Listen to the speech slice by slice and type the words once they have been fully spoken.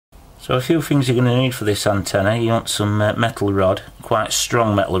So a few things you're going to need for this antenna. You want some metal rod, quite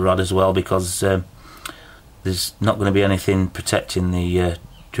strong metal rod as well, because there's not going to be anything protecting the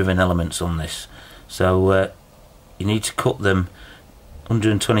driven elements on this. So you need to cut them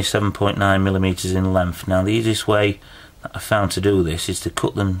 127.9mm in length. Now the easiest way that I found to do this is to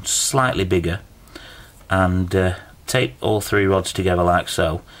cut them slightly bigger and tape all three rods together like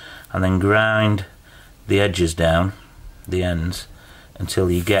so, and then grind the edges down, the ends, until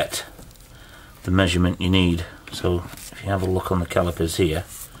you get the measurement you need. So if you have a look on the calipers here,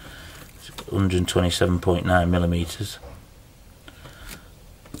 it's 127.9mm.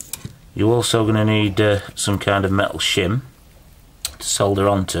 You're also going to need some kind of metal shim to solder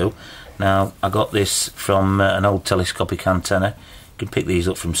onto. Now I got this from an old telescopic antenna. You can pick these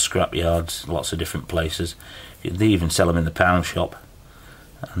up from scrap yards, lots of different places. They even sell them in the pound shop.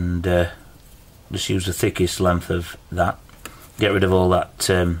 And just use the thickest length of that. Get rid of all that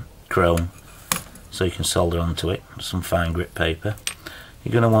chrome so you can solder onto it. Some fine grit paper.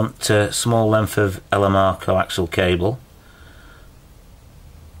 You're going to want a small length of LMR coaxial cable.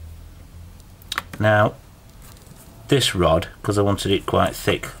 Now this rod, because I wanted it quite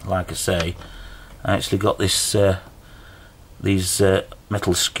thick, like I say, I actually got this these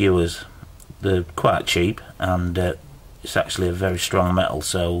metal skewers. They're quite cheap, and it's actually a very strong metal,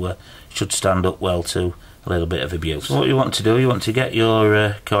 so it should stand up well to a little bit of abuse. So what you want to do, you want to get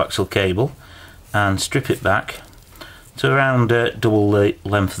your coaxial cable and strip it back to around double the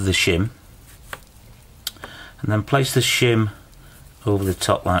length of the shim, and then place the shim over the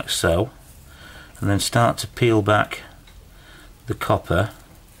top like so, and then start to peel back the copper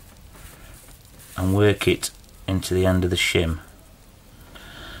and work it into the end of the shim.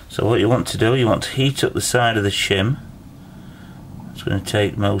 So what you want to do, you want to heat up the side of the shim. It's going to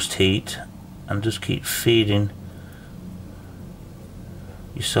take most heat, and just keep feeding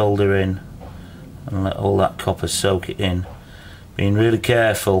your solder in and let all that copper soak it in, being really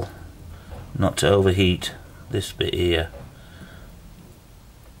careful not to overheat this bit here.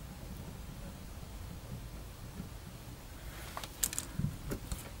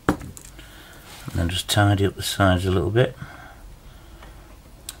 And then just tidy up the sides a little bit.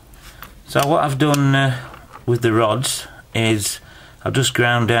 So what I've done with the rods is I've just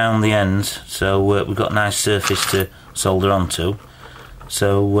ground down the ends, so we've got a nice surface to solder onto.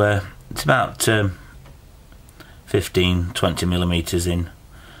 So it's about 15–20mm in,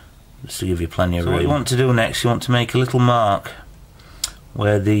 just to give you plenty of room. So what you want to do next, you want to make a little mark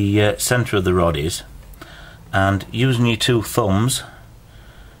where the centre of the rod is, and using your two thumbs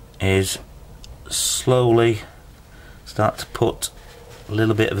is slowly start to put a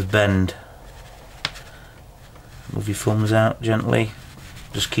little bit of a bend. Move your thumbs out gently,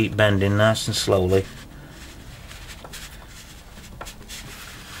 just keep bending nice and slowly.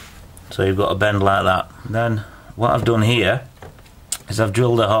 So you've got a bend like that. Then what I've done here is I've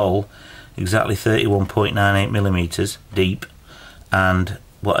drilled a hole exactly 31.98mm deep, and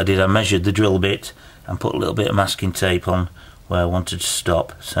what I did, I measured the drill bit and put a little bit of masking tape on where I wanted to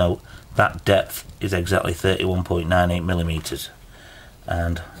stop, so that depth is exactly 31.98mm.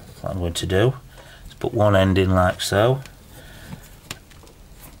 And what I'm going to do is put one end in like so,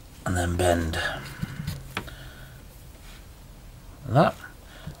 and then bend that,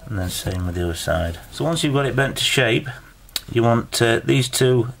 and then same with the other side. So once you've got it bent to shape, you want these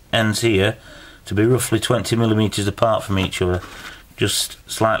two ends here to be roughly 20mm apart from each other, just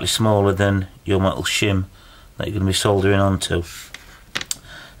slightly smaller than your metal shim that you're going to be soldering onto.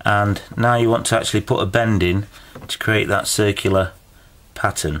 And now you want to actually put a bend in to create that circular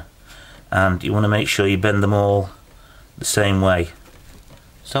pattern, and you want to make sure you bend them all the same way.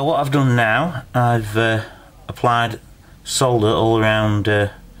 So what I've done now, I've applied solder all around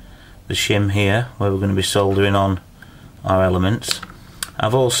the shim here where we're going to be soldering on our elements.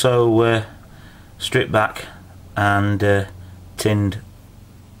 I've also stripped back and tinned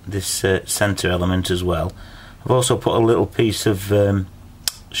this centre element as well. I've also put a little piece of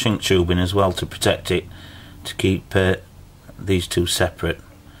shrink tubing as well to protect it, to keep these two separate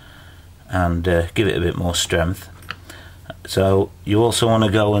and give it a bit more strength. So you also want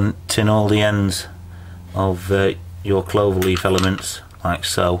to go and tin all the ends of your cloverleaf elements like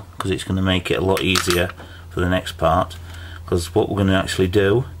so, because it's going to make it a lot easier for the next part. Because what we're going to actually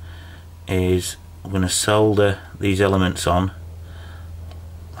do is we're going to solder these elements on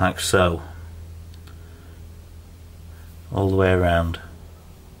like so, all the way around.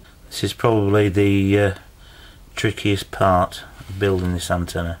 This is probably the trickiest part of building this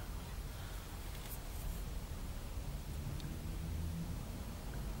antenna.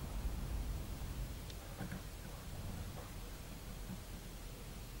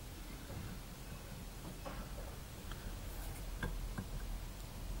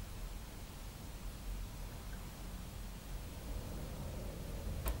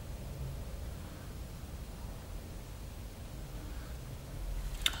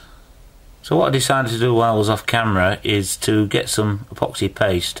 So what I decided to do while I was off camera is to get some epoxy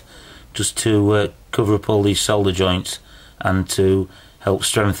paste just to cover up all these solder joints and to help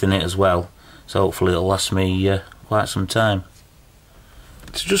strengthen it as well, so hopefully it'll last me quite some time.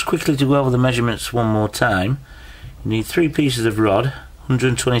 So just quickly to go over the measurements one more time, you need 3 pieces of rod,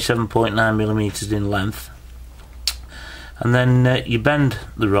 127.9mm in length, and then you bend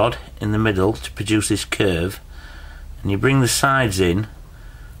the rod in the middle to produce this curve, and you bring the sides in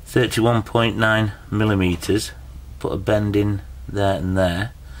 31.9mm, put a bend in there and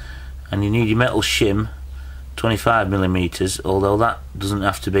there, and you need your metal shim 25mm, although that doesn't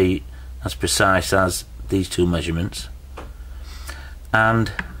have to be as precise as these two measurements.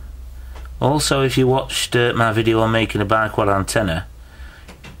 And also, if you watched my video on making a biquad antenna,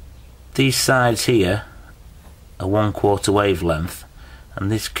 these sides here are 1/4 wavelength, and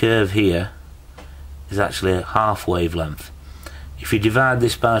this curve here is actually a half wavelength. If you divide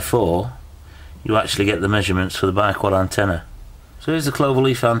this by 4, you actually get the measurements for the biquad antenna. So here's the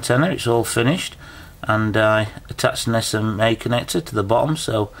Cloverleaf antenna, it's all finished, and I attached an SMA connector to the bottom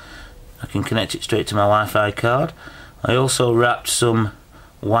so I can connect it straight to my Wi-Fi card. I also wrapped some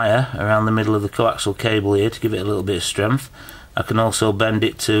wire around the middle of the coaxial cable here to give it a little bit of strength. I can also bend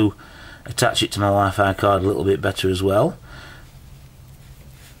it to attach it to my Wi-Fi card a little bit better as well.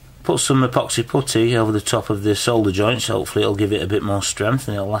 Put some epoxy putty over the top of the solder joints, hopefully it'll give it a bit more strength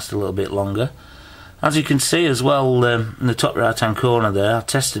and it'll last a little bit longer. As you can see as well, in the top right hand corner there, I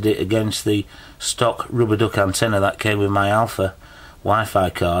tested it against the stock rubber duck antenna that came with my Alpha Wi-Fi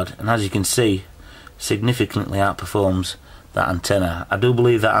card, and as you can see, significantly outperforms that antenna. I do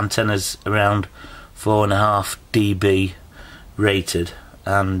believe that antenna's around 4.5 dB rated,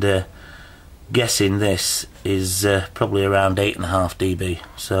 and guessing this is probably around 8.5 dB,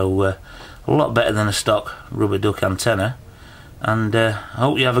 so a lot better than a stock rubber duck antenna. And I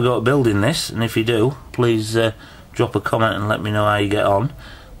hope you have a go at building this, and if you do, please drop a comment and let me know how you get on,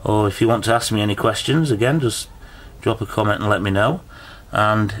 or if you want to ask me any questions, again, just drop a comment and let me know.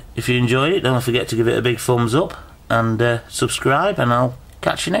 And if you enjoyed it, don't forget to give it a big thumbs up and subscribe, and I'll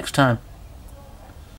catch you next time.